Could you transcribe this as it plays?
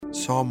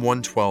Psalm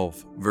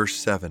 112, verse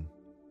 7.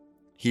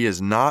 He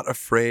is not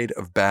afraid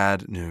of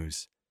bad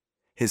news.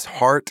 His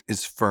heart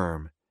is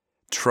firm,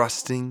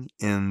 trusting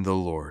in the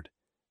Lord.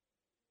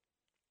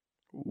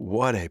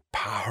 What a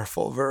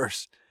powerful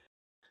verse.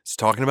 It's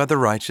talking about the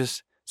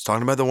righteous. It's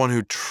talking about the one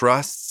who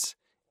trusts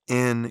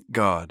in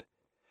God,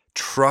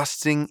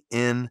 trusting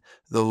in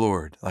the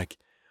Lord. Like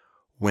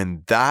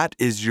when that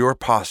is your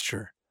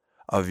posture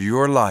of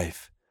your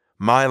life,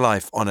 my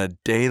life on a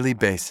daily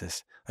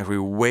basis, like we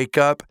wake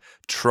up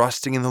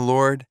trusting in the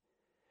Lord,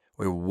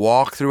 we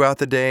walk throughout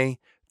the day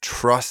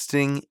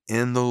trusting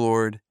in the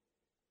Lord,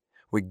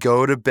 we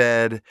go to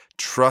bed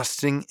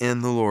trusting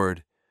in the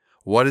Lord.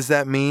 What does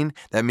that mean?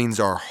 That means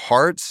our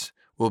hearts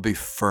will be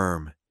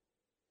firm.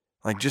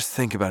 Like just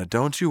think about it.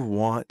 Don't you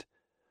want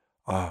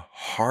a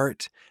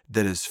heart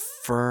that is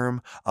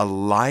firm, a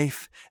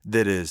life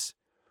that is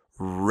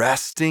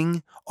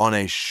resting on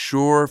a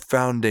sure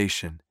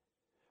foundation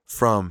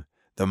from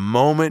the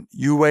moment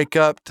you wake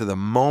up to the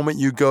moment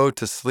you go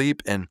to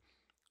sleep, and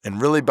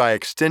really by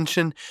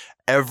extension,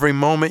 every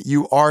moment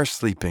you are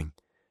sleeping.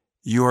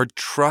 You are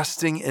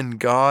trusting in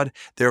God,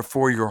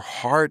 therefore your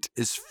heart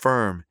is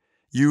firm.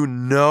 You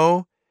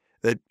know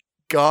that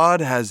God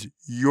has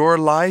your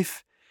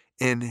life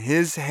in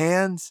His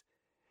hands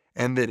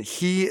and that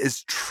He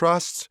is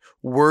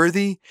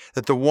trustworthy,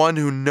 that the one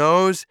who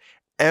knows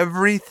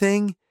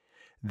everything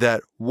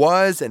that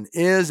was and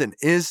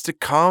is to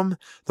come,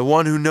 the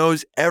one who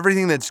knows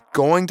everything that's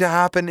going to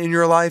happen in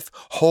your life,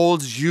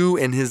 holds you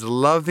in His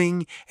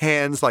loving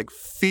hands. Like,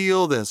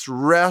 feel this,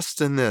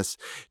 rest in this,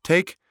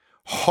 take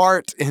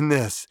heart in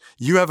this.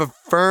 You have a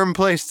firm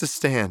place to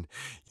stand.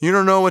 You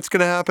don't know what's going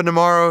to happen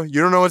tomorrow. You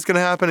don't know what's going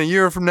to happen a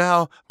year from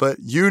now, but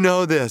you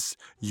know this,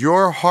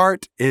 your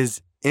heart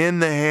is in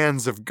the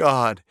hands of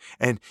God,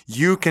 and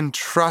you can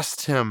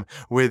trust Him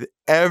with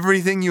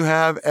everything you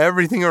have,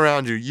 everything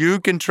around you. You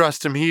can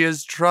trust Him. He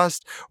is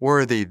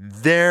trustworthy.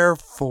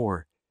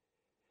 Therefore,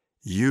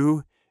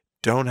 you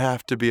don't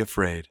have to be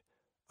afraid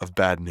of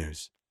bad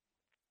news.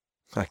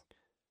 Like,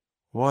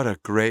 what a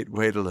great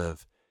way to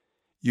live.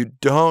 You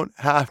don't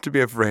have to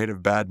be afraid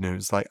of bad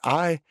news. Like,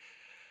 I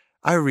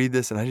read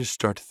this and I just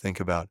start to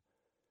think about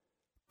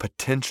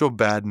potential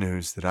bad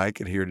news that I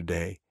could hear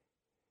today.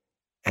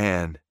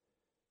 And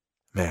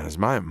man, as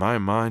my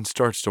mind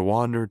starts to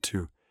wander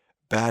to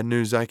bad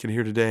news I can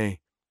hear today,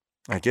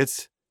 like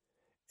it's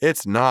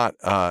not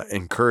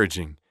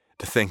encouraging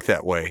to think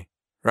that way,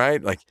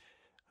 right? Like,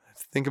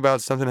 think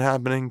about something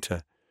happening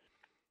to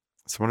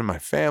someone in my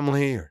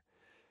family, or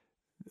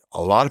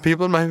a lot of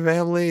people in my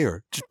family,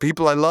 or just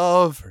people I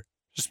love, or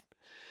just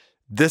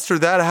this or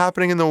that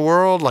happening in the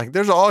world. Like,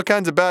 there's all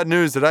kinds of bad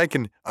news that I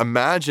can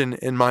imagine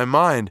in my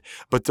mind.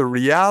 But the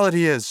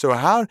reality is, so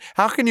how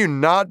can you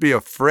not be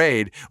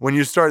afraid when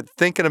you start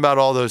thinking about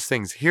all those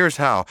things? Here's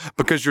how: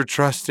 because you're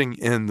trusting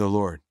in the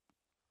Lord.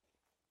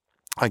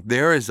 Like,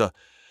 there is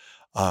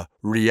a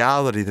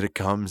reality that it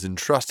comes in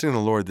trusting in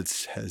the Lord that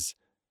says,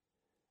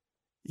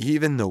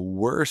 even the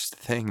worst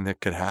thing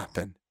that could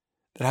happen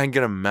that I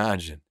can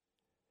imagine,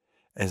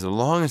 as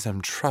long as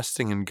I'm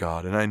trusting in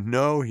God and I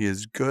know He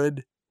is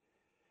good,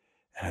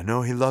 and I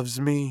know He loves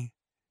me,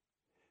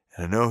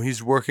 and I know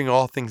He's working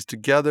all things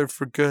together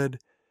for good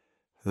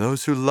for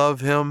those who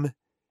love Him,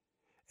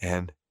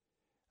 and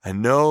I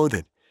know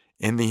that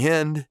in the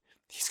end,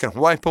 He's going to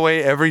wipe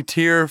away every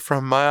tear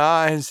from my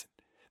eyes.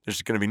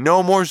 There's going to be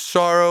no more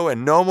sorrow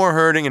and no more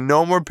hurting and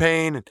no more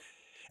pain. And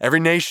every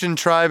nation,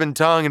 tribe, and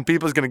tongue, and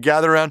people is going to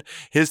gather around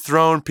His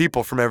throne,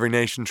 people from every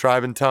nation,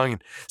 tribe, and tongue,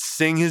 and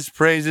sing His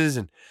praises,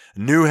 and a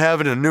new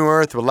heaven and a new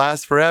earth will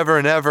last forever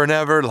and ever and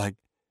ever. Like,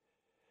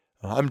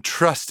 I'm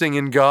trusting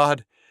in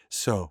God,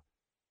 so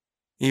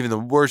even the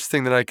worst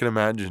thing that I can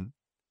imagine,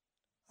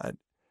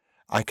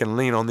 I can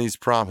lean on these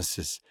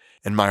promises,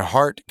 and my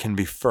heart can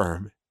be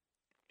firm.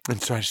 And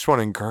so I just want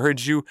to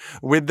encourage you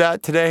with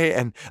that today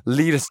and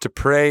lead us to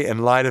pray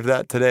in light of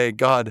that today.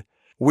 God,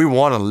 we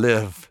want to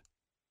live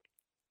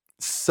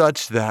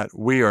such that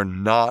we are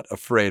not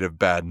afraid of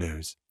bad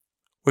news.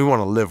 We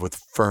want to live with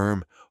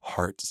firm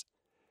hearts.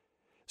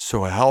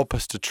 So help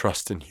us to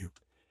trust in You.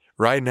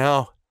 Right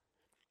now,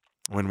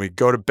 when we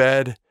go to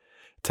bed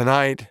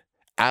tonight,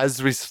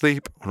 as we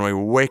sleep, when we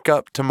wake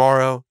up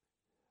tomorrow,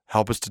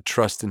 help us to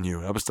trust in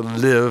You. Help us to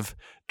live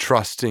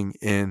trusting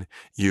in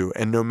You.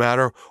 And no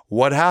matter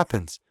what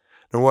happens,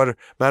 no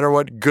matter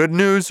what good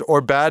news or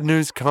bad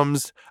news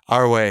comes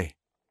our way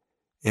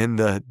in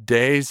the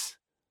days,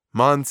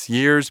 months,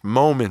 years,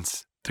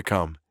 moments to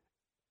come,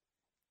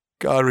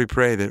 God, we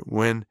pray that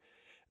when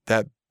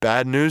that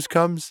bad news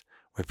comes,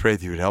 we pray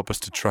that You would help us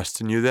to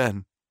trust in You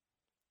then.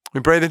 We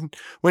pray that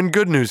when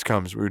good news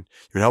comes, You would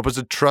help us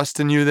to trust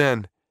in You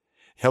then.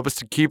 Help us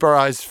to keep our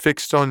eyes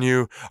fixed on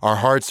You, our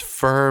hearts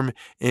firm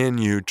in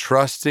You,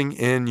 trusting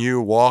in You,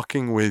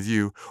 walking with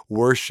You,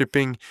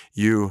 worshiping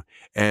You.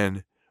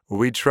 And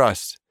we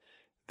trust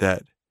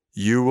that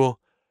You will,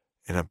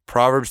 in a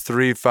Proverbs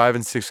 3, 5,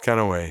 and 6 kind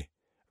of way,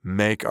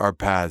 make our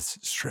paths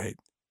straight.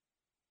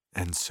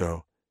 And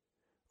so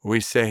we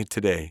say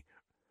today,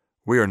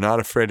 we are not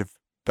afraid of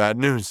bad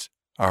news.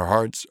 Our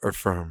hearts are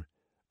firm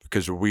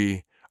because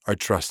we are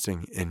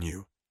trusting in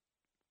you.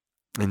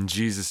 In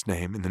Jesus'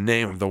 name, in the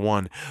name of the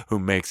one who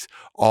makes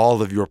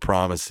all of your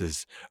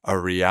promises a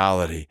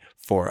reality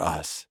for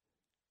us.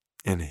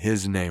 In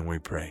his name we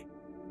pray.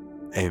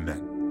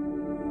 Amen.